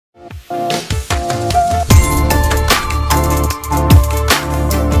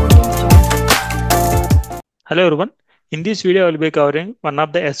Hello everyone. In this video, I will be covering one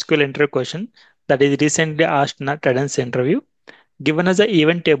of the SQL interview question that is recently asked in a Tredence interview. Given as an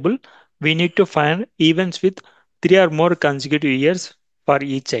event table, we need to find events with three or more consecutive years for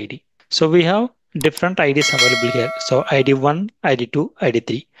each ID. So we have different IDs available here. So ID1, ID2,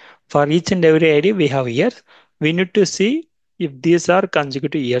 ID3. For each and every ID we have years. We need to see if these are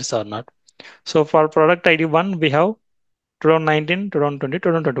consecutive years or not. So for product ID1, we have 2019, 2020,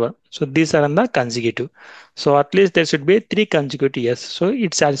 2021. So these are in the consecutive. So at least there should be three consecutive years. So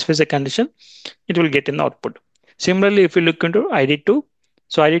it satisfies the condition, it will get in the output. Similarly, if you look into ID2,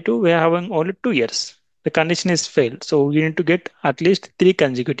 so ID2 we are having only 2 years. The condition is failed. So we need to get at least three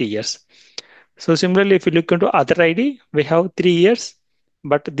consecutive years. So similarly, if you look into other ID, we have 3 years,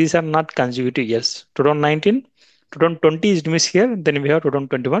 but these are not consecutive years. 2019, 2020 is missed here, then we have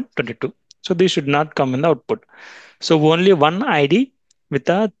 2021, 22. So these should not come in the output. So only one ID with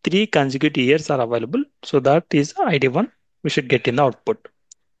the three consecutive years are available. So that is ID1 we should get in the output.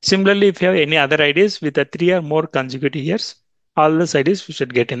 Similarly, if you have any other IDs with the three or more consecutive years, all those IDs we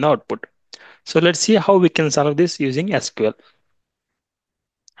should get in the output. So let's see how we can solve this using SQL.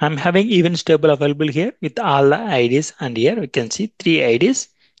 I'm having events table available here with all the IDs, and here we can see three IDs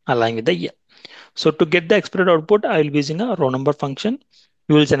along with the year. So to get the expected output, I will be using a row number function.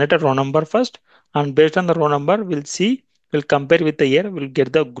 We will generate a row number first, and based on the row number, we'll compare with the year, we'll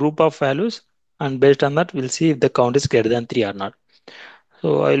get the group of values, and based on that, we'll see if the count is greater than 3 or not.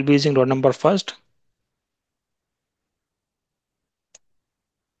 So I will be using row number first.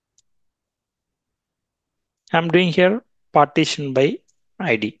 I'm doing here partition by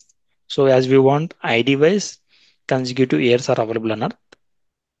ID. So as we want ID wise, consecutive years are available or not.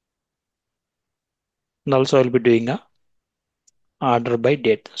 And also I'll be doing a order by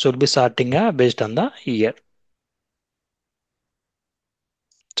date. So we'll be sorting based on the year.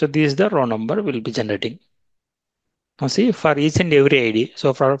 So this is the row number we'll be generating. Now see for each and every ID.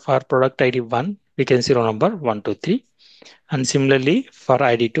 So for product ID 1, we can see row number 1, 2, 3. And similarly for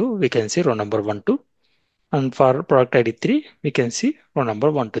ID 2, we can see row number 1, 2. And for product ID 3, we can see row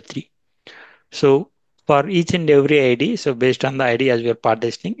number 1, 2, 3. So for each and every ID, so based on the ID as we are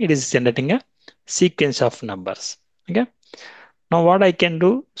partitioning, it is generating a sequence of numbers. Okay. Now what I can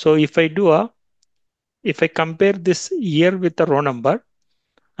do, so if I compare this year with the row number,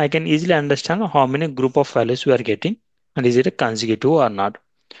 I can easily understand how many group of values we are getting and is it a consecutive or not.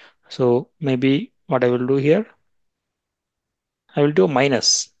 So maybe what I will do here, I will do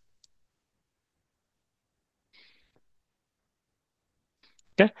minus.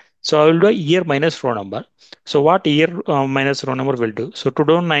 Okay. So I will do a year minus row number. So what year minus row number will do? So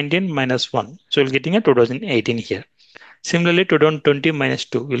 2019 minus 1. So we're getting a 2018 here. Similarly, 2020 minus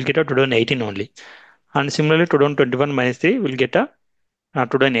 2, we'll get a 2018 only. And similarly, 2021 minus 3, we'll get a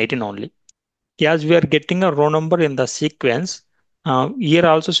 2018 only. As we are getting a row number in the sequence, year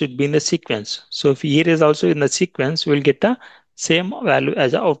also should be in the sequence. So if year is also in the sequence, we'll get a same value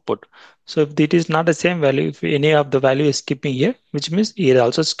as a output. So if it is not the same value, if any of the value is skipping here, which means year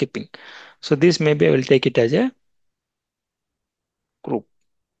also skipping. So this maybe I will take it as a group.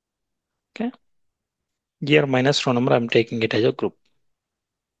 Okay. Year minus row number, I'm taking it as a group.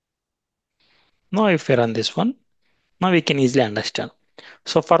 Now if we run this one, now we can easily understand.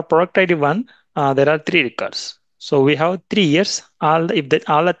 So for product ID 1, there are three records. So we have 3 years. All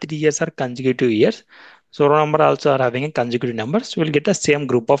the 3 years are consecutive years. So row number also are having a consecutive numbers. So we'll get the same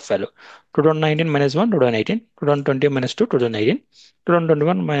group of value. 2019 minus 1, 2018. 2020 minus 2, 2018.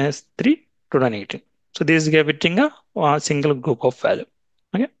 2021 minus 3, 2018. So this is getting a single group of value.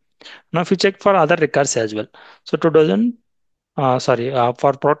 Okay. Now if you check for other records as well. So 2000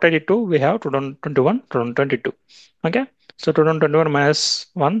 for product ID 2, we have 2021, 2022. Okay. So 2021 minus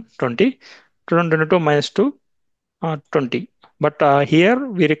 1, 20. 2022 minus 2, 20. But here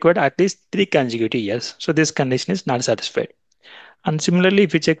we required at least three consecutive years. So this condition is not satisfied. And similarly,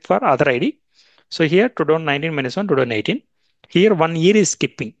 if you check for other ID, so here 2019 minus 1, 2018. Here 1 year is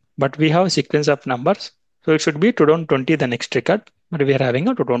skipping, but we have a sequence of numbers. So it should be 2020 the next record, but we are having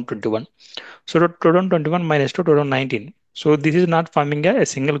a 2021. So 2021 minus 2, 2019. So this is not forming a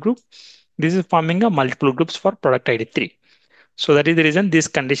single group. This is forming a multiple groups for product ID 3. So that is the reason this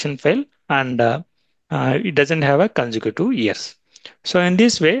condition fail and it doesn't have a consecutive years. So in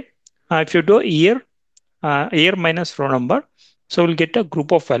this way, if you do year minus row number, so we'll get a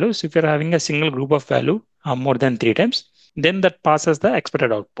group of values. If you're having a single group of value more than 3 times, then that passes the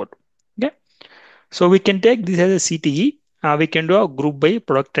expected output. Okay. So we can take this as a CTE. We can do a group by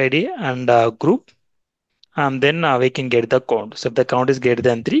product ID and group, and then we can get the count. So if the count is greater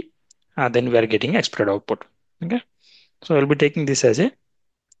than 3, then we are getting expected output. Okay. So I'll be taking this as a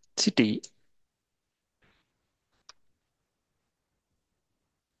CTE.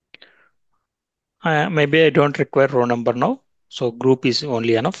 Maybe I don't require row number now. So group is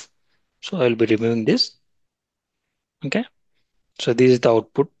only enough. So I will be removing this. Okay. So this is the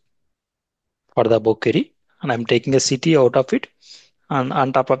output for the above query. And I'm taking a city out of it. And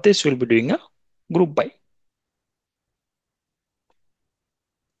on top of this, we'll be doing a group by.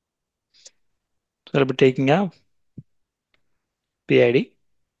 So I'll be taking a PID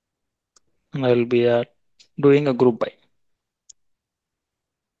and I will be doing a group by.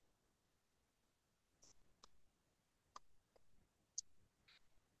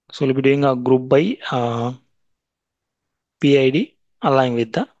 So we'll be doing a group by PID along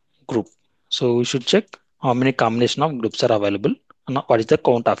with the group. So we should check how many combination of groups are available and what is the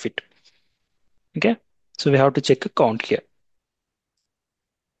count of it. Okay. So we have to check a count here.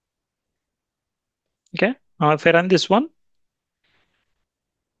 Okay. If I run this one,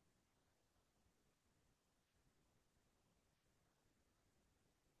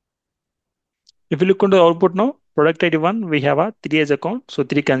 if you look into the output now, product ID 1, we have a 3 as a count. So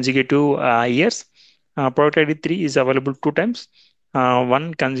 3 consecutive years. Product ID 3 is available 2 times.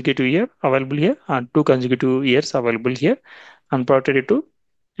 1 consecutive year available here and 2 consecutive years available here. And product ID 2,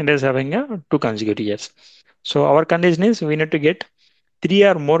 it is having a 2 consecutive years. So our condition is we need to get 3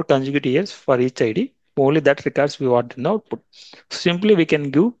 or more consecutive years for each ID. Only that records we want in the output. Simply we can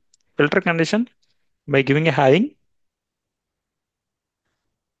give filter condition by giving a having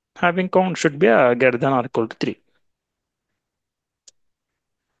count should be greater than or equal to 3.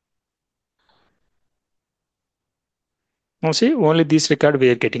 Now see, only this record we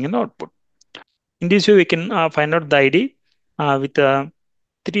are getting in the output. In this way, we can find out the ID with 3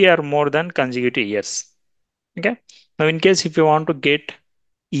 or more than consecutive years. Okay. Now, in case if you want to get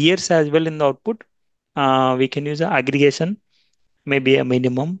years as well in the output, we can use a aggregation, maybe a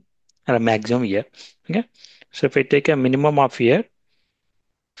minimum or a maximum year. Okay. So if I take a minimum of year,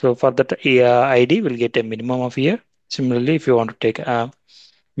 so for that ID, we'll get a minimum of year. Similarly, if you want to take a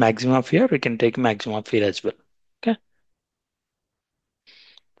maximum of year, we can take maximum of year as well. Okay.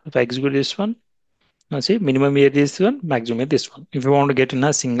 If I execute this one, now see minimum year is this one, maximum year this one. If you want to get in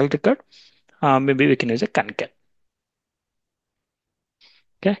a single record, maybe we can use a concat.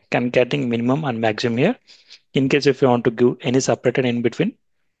 Okay, concatenating minimum and maximum here. In case if you want to give any separator in between,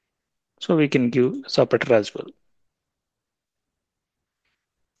 so we can give separator as well.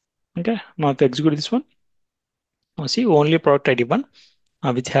 Okay, now if you execute this one, now see only product ID one,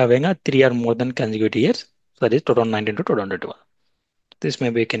 which having a 3 or more than consecutive years. So that is 2019 to 2021. This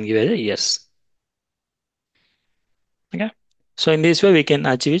maybe we can give as a yes. Okay, so in this way we can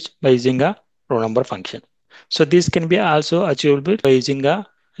achieve it by using a row number function. So this can be also achievable by using a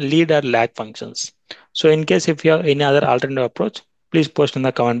lead or lag functions. So in case if you have any other alternative approach, please post in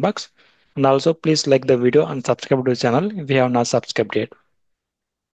the comment box. And also please like the video and subscribe to the channel if you have not subscribed yet.